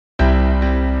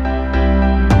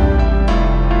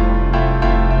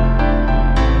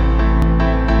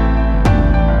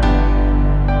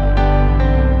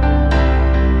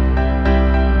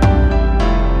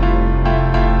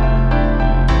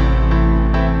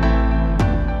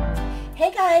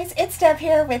Hey guys, it's Deb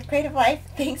here with Creative Life.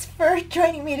 Thanks for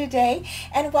joining me today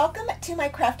and welcome to my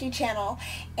crafty channel,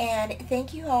 and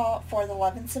thank you all for the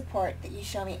love and support that you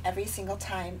show me every single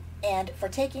time and for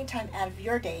taking time out of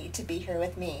your day to be here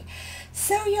with me.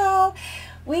 So y'all,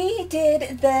 we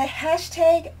did the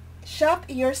hashtag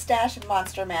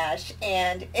shopyourstashmonstermash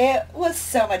and it was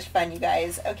so much fun, you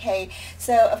guys. Okay,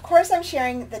 so of course I'm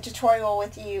sharing the tutorial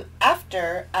with you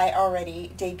after I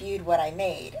already debuted what I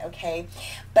made, okay,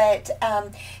 but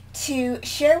to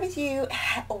share with you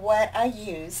what I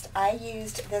used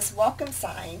this welcome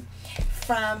sign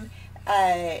from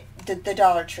the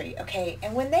Dollar Tree, okay,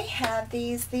 and when they have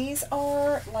these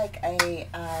are like a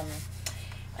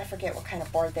I forget what kind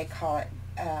of board they call it,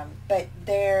 but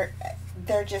they're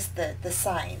just the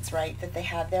signs, right, that they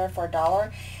have there for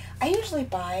 $1. I usually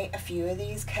buy a few of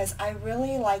these because I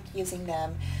really like using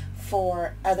them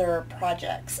for other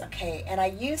projects, okay, and I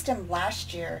used them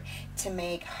last year to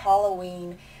make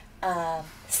Halloween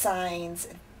signs,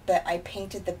 but I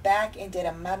painted the back and did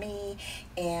a mummy,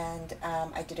 and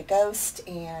I did a ghost,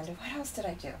 and what else did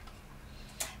I do?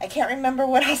 I can't remember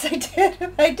what else I did,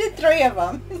 but I did 3 of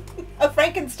them. A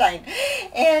Frankenstein.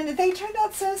 And they turned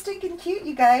out so stinking cute,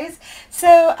 you guys.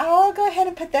 So I'll go ahead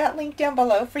and put that link down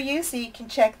below for you so you can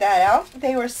check that out.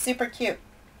 They were super cute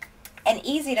and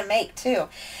easy to make too.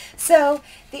 So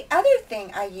the other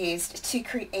thing I used to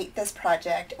create this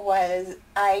project was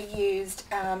I used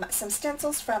some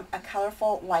stencils from A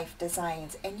Colorful Life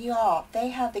Designs. And y'all, they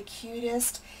have the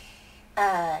cutest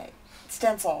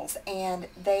stencils and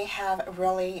they have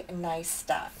really nice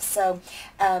stuff. So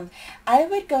I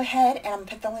would go ahead and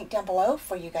put the link down below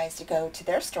for you guys to go to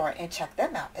their store and check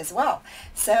them out as well.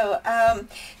 So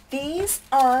these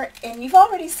are, and you've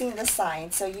already seen the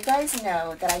sign, so you guys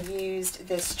know that I used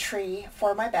this tree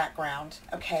for my background,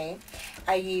 okay.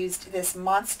 I used this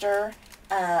monster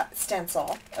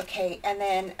stencil, okay, and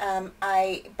then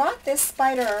I bought this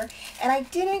spider, and I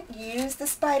didn't use the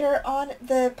spider on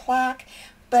the plaque,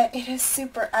 but it is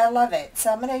super, I love it, so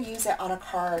I'm going to use it on a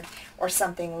card or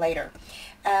something later.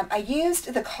 I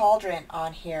used the cauldron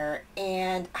on here,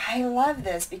 and I love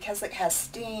this because it has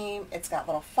steam, it's got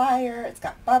little fire, it's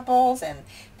got bubbles, and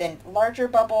then larger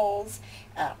bubbles,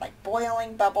 like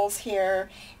boiling bubbles here,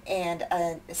 and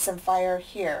some fire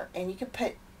here, and you could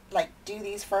put, like, do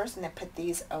these first and then put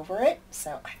these over it.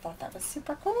 So I thought that was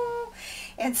super cool.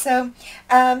 And so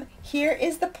here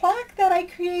is the plaque that I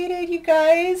created, you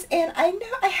guys, and I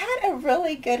know I had a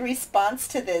really good response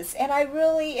to this, and I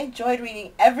really enjoyed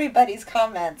reading everybody's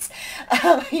comments.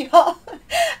 Y'all,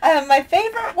 my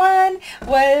favorite one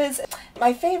was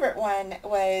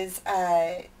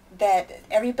that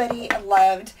everybody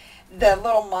loved the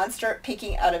little monster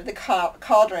peeking out of the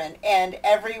cauldron, and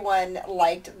everyone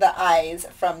liked the eyes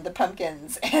from the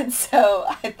pumpkins, and so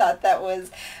I thought that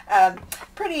was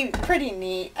pretty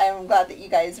neat. I'm glad that you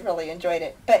guys really enjoyed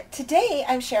it. But today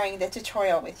I'm sharing the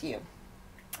tutorial with you.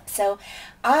 So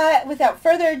without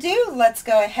further ado, let's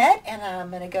go ahead, and I'm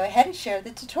going to go ahead and share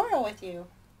the tutorial with you.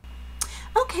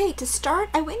 Okay, to start,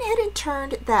 I went ahead and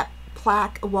turned that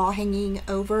plaque wall hanging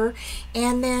over,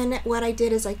 and then what I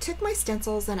did is I took my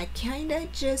stencils and I kind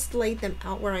of just laid them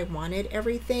out where I wanted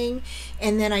everything,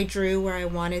 and then I drew where I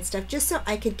wanted stuff just so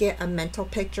I could get a mental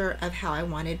picture of how I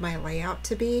wanted my layout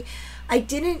to be. I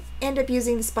didn't end up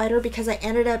using the spider because I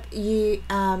ended up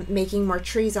making more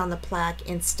trees on the plaque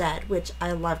instead, which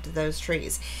I loved those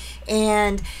trees.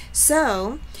 And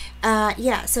so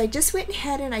yeah, so I just went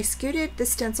ahead and I scooted the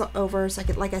stencil over so I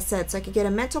could, like I said, so I could get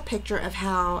a mental picture of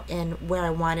how and where I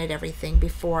wanted everything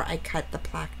before I cut the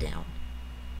plaque down.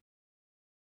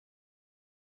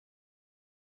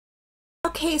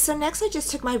 Okay, so next I just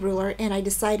took my ruler and I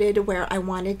decided where I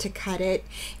wanted to cut it,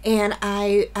 and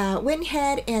I went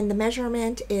ahead, and the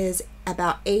measurement is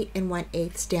about 8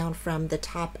 1/8 down from the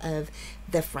top of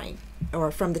the frame,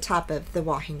 or from the top of the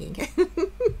wall hanging.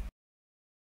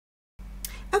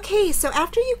 Okay, so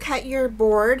after you cut your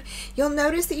board, you'll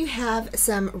notice that you have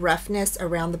some roughness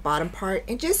around the bottom part,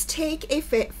 and just take a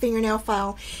fingernail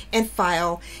file and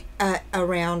file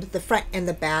around the front and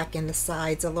the back and the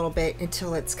sides a little bit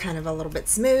until it's kind of a little bit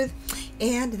smooth,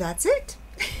 and that's it.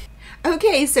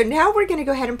 Okay, so now we're going to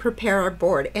go ahead and prepare our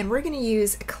board, and we're going to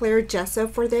use clear gesso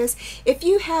for this. If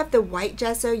you have the white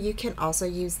gesso, you can also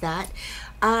use that.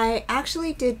 I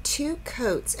actually did 2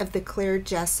 coats of the clear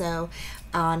gesso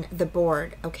on the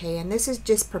board, okay, and this is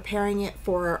just preparing it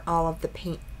for all of the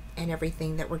paint and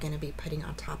everything that we're going to be putting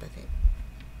on top of it.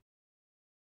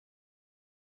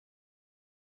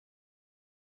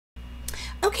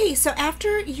 Okay, so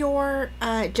after your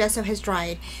gesso has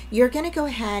dried, you're going to go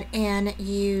ahead and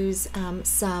use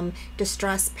some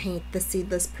distress paint, the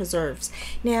Seedless Preserves.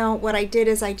 Now, what I did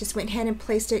is I just went ahead and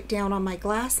placed it down on my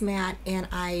glass mat, and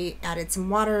I added some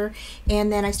water,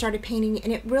 and then I started painting,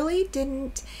 and it really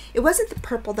didn't, it wasn't the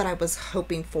purple that I was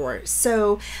hoping for.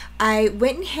 So I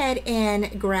went ahead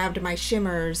and grabbed my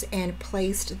shimmers and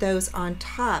placed those on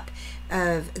top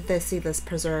of the Seedless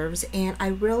Preserves, and I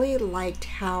really liked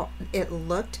how it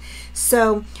looked.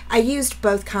 So I used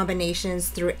both combinations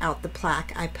throughout the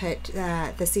plaque. I put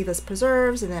the Seedless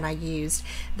Preserves, and then I used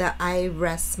the I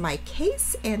Rest My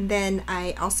Case, and then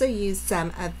I also used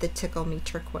some of the Tickle Me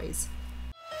Turquoise.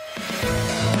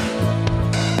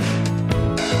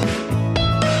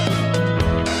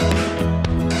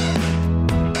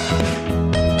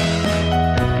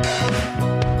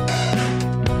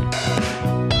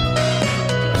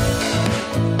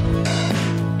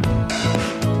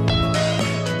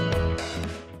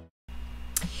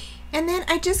 And then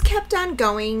I just kept on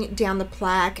going down the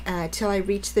plaque till I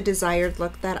reached the desired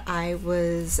look that I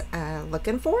was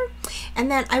looking for. And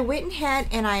then I went ahead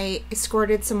and I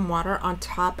squirted some water on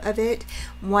top of it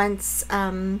once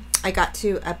I got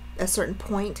to a certain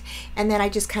point, and then I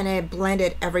just kind of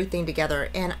blended everything together,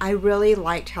 and I really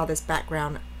liked how this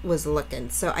background was looking,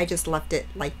 so I just left it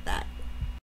like that.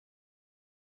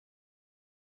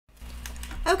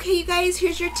 Okay, you guys,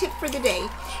 here's your tip for the day.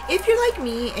 If you're like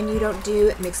me and you don't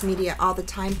do mixed media all the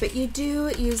time, but you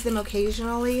do use them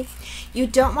occasionally, you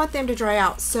don't want them to dry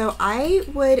out. So I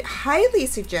would highly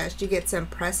suggest you get some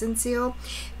Press and Seal,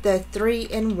 the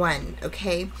 3-in-1,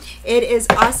 okay? It is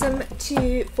awesome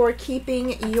for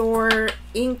keeping your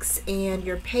inks and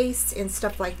your pastes and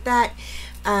stuff like that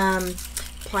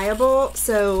pliable.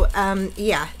 So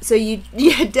yeah, so you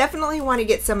definitely want to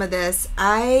get some of this.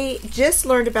 I just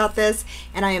learned about this,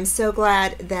 and I am so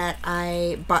glad that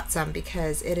I bought some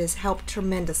because it has helped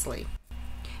tremendously.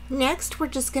 Next, we're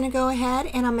just going to go ahead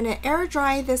and I'm going to air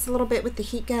dry this a little bit with the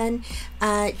heat gun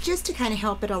just to kind of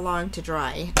help it along to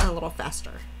dry a little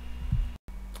faster.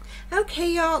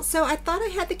 Okay, y'all, so I thought I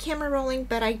had the camera rolling,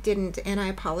 but I didn't, and I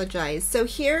apologize. So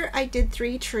here I did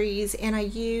 3 trees, and I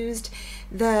used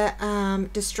the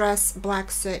Distress Black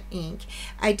Soot ink.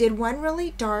 I did one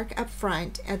really dark up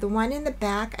front. The one in the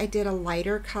back, I did a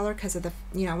lighter color because of the,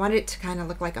 I wanted it to kind of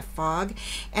look like a fog.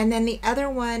 And then the other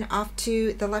one off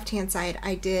to the left-hand side,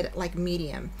 I did like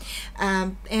medium.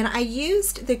 And I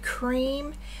used the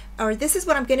cream, or this is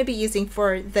what I'm going to be using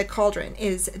for the cauldron,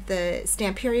 is the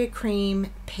Stamperia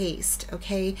Cream Paste,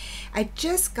 okay? I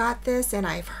just got this, and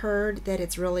I've heard that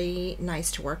it's really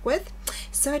nice to work with,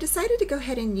 so I decided to go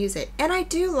ahead and use it. And I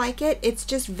do like it. It's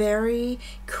just very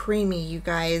creamy, you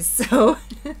guys. So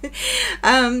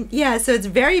yeah, so it's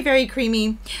very, very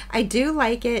creamy. I do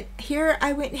like it. Here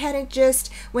I went ahead and just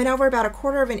went over about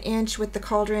 1/4 of an inch with the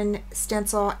cauldron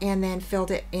stencil, and then filled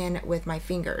it in with my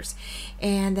fingers.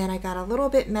 And then I got a little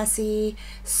bit messy,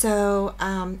 so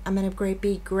I'm going to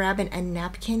be grabbing a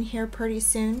napkin here pretty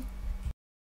soon.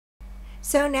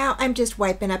 So now I'm just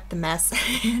wiping up the mess,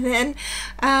 and then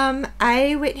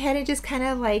I went ahead and just kind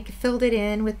of like filled it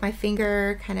in with my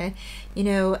finger, kind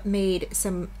of, made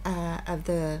some of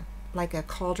the, like a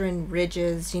cauldron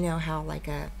ridges, how like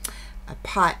a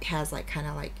pot has like kind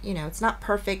of like, it's not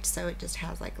perfect, so it just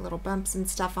has like little bumps and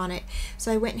stuff on it.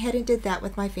 So I went ahead and did that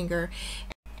with my finger.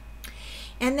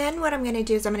 And then what I'm going to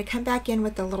do is I'm going to come back in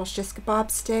with the little shish kebab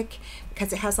stick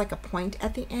because it has like a point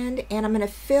at the end, and I'm going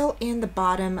to fill in the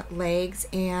bottom legs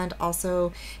and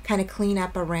also kind of clean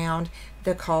up around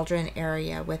the cauldron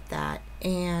area with that.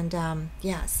 And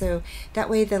yeah, so that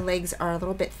way the legs are a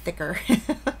little bit thicker.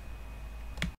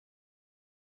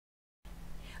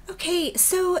 Okay,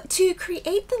 so to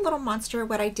create the little monster,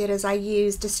 what I did is I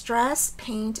used Distress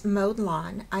Paint Mode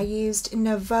Lawn. I used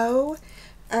Nouveau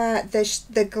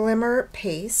the glimmer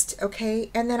paste,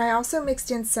 okay, and then I also mixed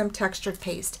in some textured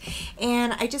paste,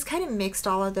 and I just kind of mixed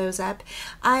all of those up.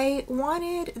 I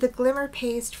wanted the glimmer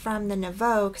paste from the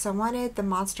Nouveau because I wanted the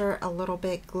monster a little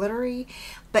bit glittery,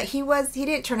 but he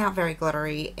didn't turn out very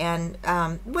glittery, and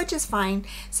which is fine,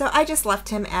 so I just left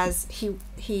him as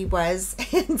he was.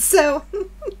 And so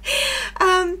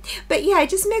but yeah, I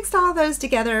just mixed all those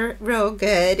together real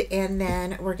good, and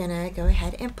then we're gonna go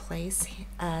ahead and place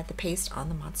the paste on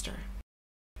the monster.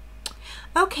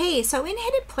 Okay, so I went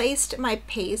ahead and placed my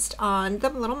paste on the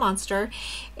little monster,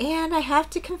 and I have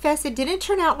to confess it didn't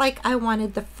turn out like I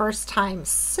wanted the first time.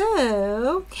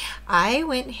 So I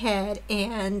went ahead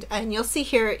and you'll see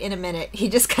here in a minute, he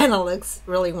just kind of looks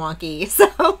really wonky.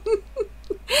 So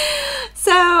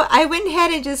So I went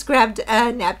ahead and just grabbed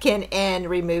a napkin and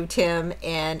removed him,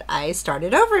 and I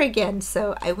started over again.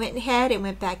 So I went ahead and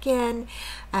went back in,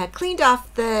 cleaned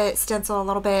off the stencil a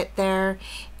little bit there,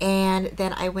 and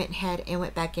then I went ahead and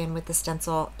went back in with the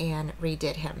stencil and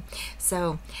redid him.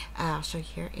 So I'll show you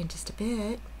here in just a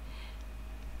bit.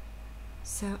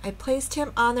 So I placed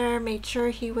him on there, made sure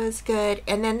he was good,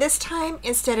 and then this time,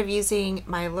 instead of using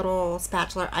my little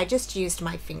spatula, I just used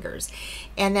my fingers,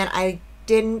 and then I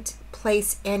didn't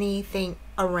place anything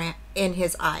around in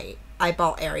his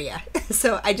eyeball area.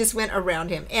 So I just went around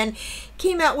him and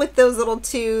came out with those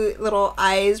two little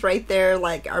eyes right there,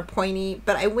 like are pointy,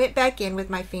 but I went back in with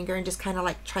my finger and just kind of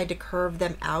like tried to curve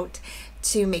them out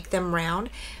to make them round.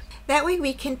 That way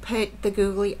we can put the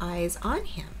googly eyes on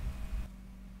him.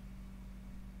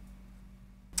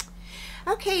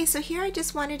 Okay, so here I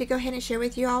just wanted to go ahead and share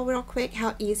with you all real quick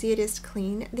how easy it is to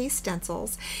clean these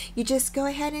stencils. You just go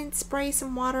ahead and spray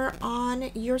some water on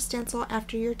your stencil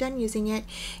after you're done using it,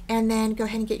 and then go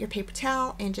ahead and get your paper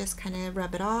towel and just kind of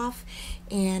rub it off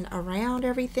and around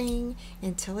everything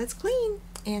until it's clean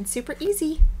and super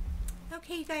easy.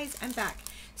 Okay, you guys, I'm back.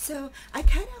 So I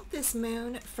cut out this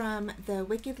moon from the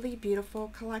Wickedly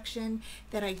Beautiful collection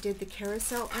that I did the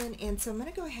carousel in, and so I'm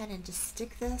going to go ahead and just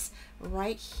stick this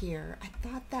right here. I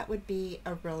thought that would be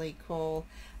a really cool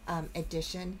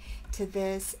addition to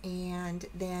this, and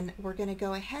then we're going to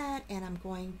go ahead and I'm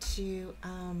going to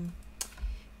I'm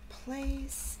going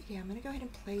to go ahead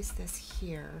and place this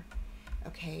here,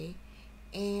 okay,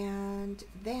 and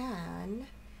then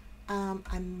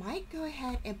I might go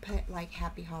ahead and put like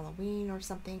Happy Halloween or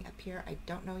something up here. I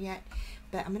don't know yet,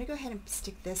 but I'm going to go ahead and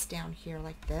stick this down here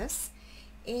like this.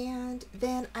 And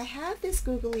then I have this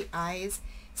googly eyes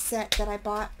set that I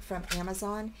bought from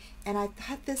Amazon, and I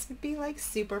thought this would be like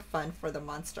super fun for the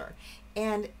monster.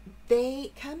 And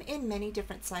they come in many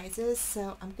different sizes,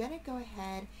 so I'm going to go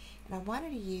ahead and I wanted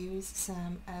to use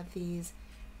some of these.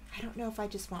 I don't know if I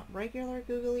just want regular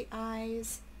googly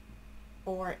eyes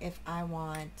or if I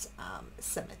want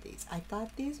some of these. I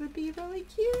thought these would be really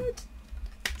cute.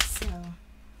 So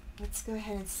let's go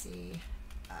ahead and see.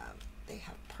 They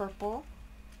have purple.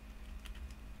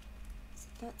 So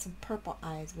I thought some purple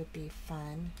eyes would be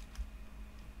fun.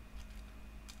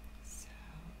 So,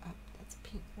 that's a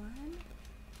pink one.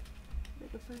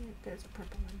 There's a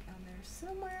purple one down there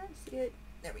somewhere. See it?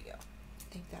 There we go. I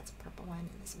think that's a purple one,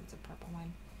 and this one's a purple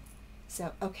one.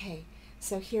 So, okay.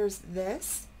 So here's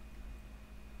this.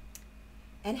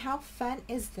 And how fun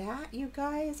is that, you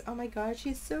guys? Oh my gosh,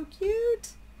 he's so cute.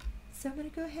 So I'm going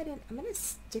to go ahead and I'm going to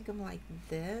stick them like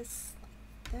this,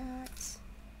 like that.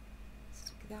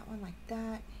 Stick that one like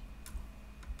that.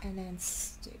 And then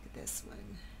stick this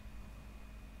one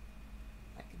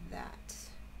like that.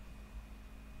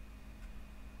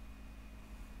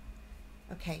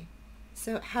 Okay,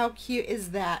 so how cute is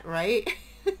that, right?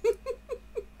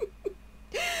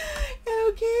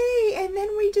 Okay, and then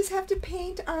we just have to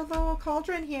paint our little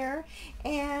cauldron here,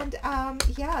 and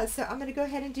yeah, so I'm going to go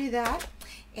ahead and do that,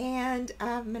 and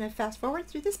I'm going to fast forward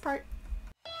through this part.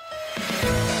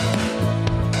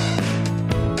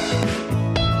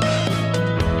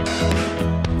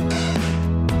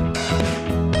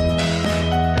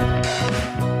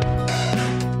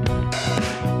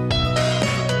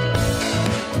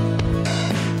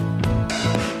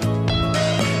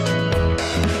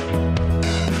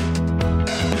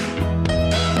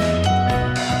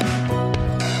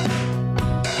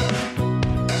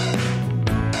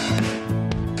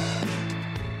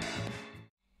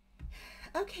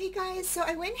 Okay guys, so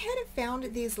I went ahead and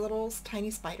found these little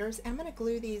tiny spiders, and I'm going to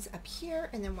glue these up here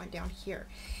and then one down here.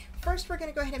 First we're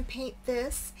going to go ahead and paint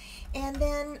this, and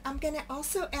then I'm going to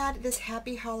also add this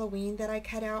Happy Halloween that I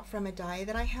cut out from a die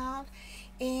that I have,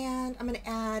 and I'm going to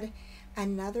add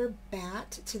another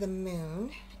bat to the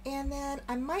moon, and then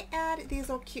I might add these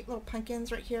little cute little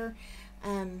pumpkins right here.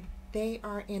 They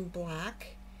are in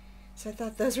black, so I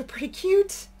thought those were pretty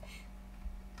cute.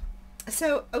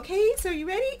 So, okay, so you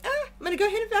ready? I'm going to go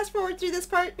ahead and fast forward through this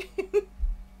part.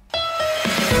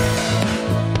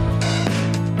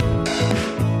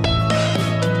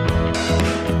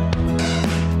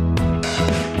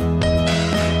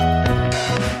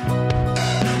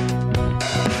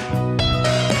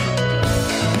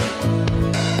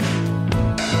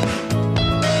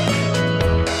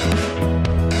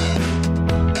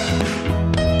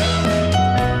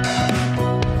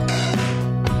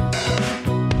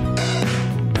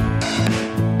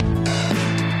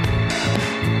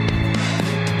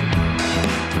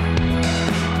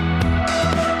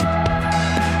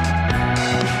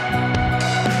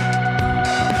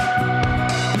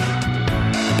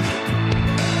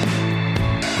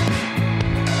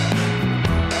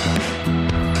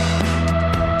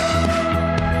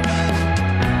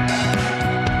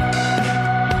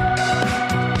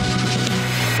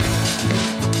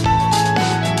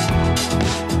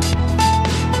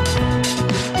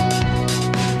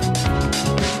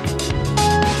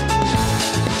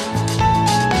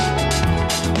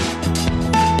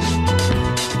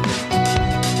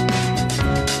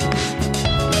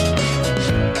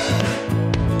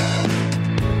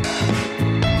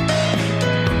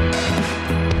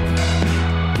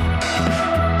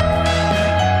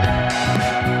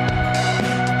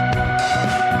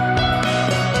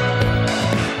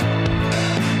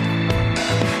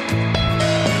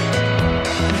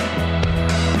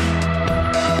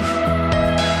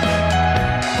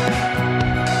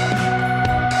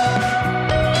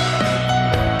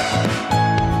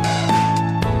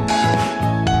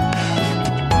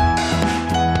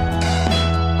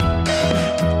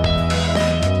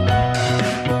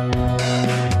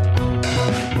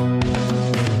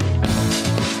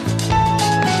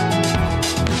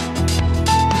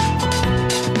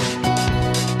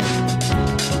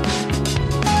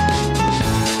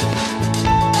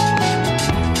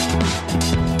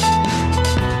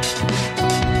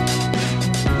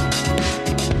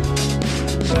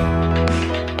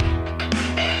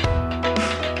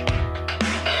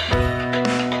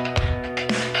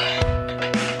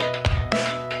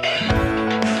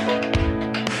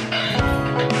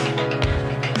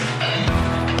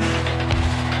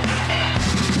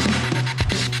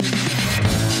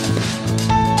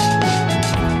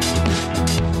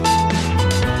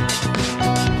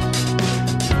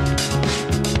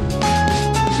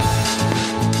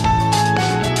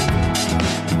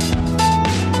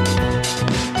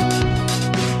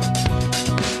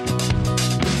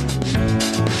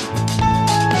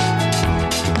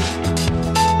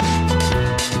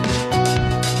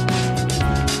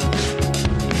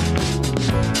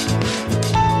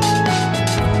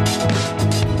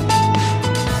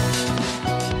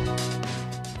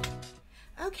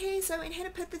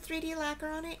 3D lacquer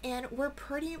on it, and we're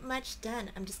pretty much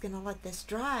done. I'm just going to let this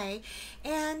dry,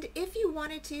 and if you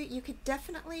wanted to, you could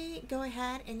definitely go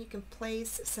ahead and you can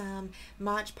place some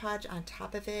Mod Podge on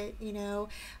top of it, you know,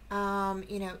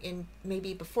 in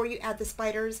maybe before you add the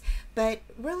spiders, but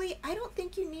really I don't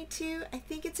think you need to. I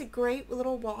think it's a great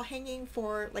little wall hanging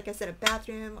for, like I said, a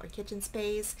bathroom or kitchen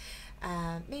space,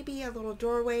 maybe a little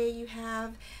doorway you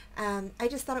have. I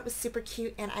just thought it was super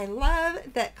cute, and I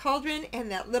love that cauldron,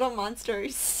 and that little monster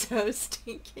is so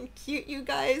stinking cute, you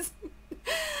guys.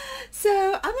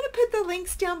 So I'm going to put the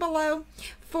links down below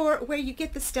for where you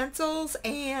get the stencils,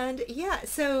 and yeah,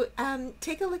 so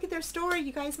take a look at their store.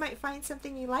 You guys might find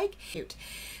something you like. Cute.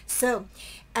 So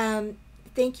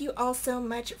thank you all so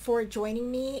much for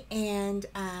joining me, and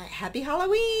happy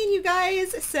Halloween, you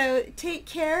guys. So take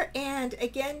care, and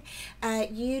again,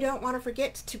 you don't want to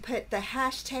forget to put the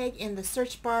hashtag in the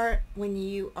search bar when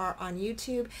you are on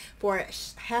YouTube for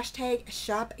hashtag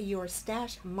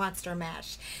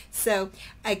shopyourstashmonstermash. So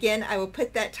again, I will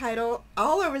put that title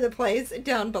all over the place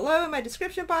down below in my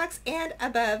description box and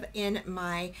above in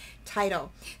my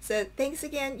title. So thanks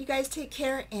again, you guys. Take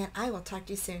care, and I will talk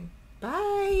to you soon.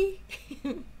 Bye.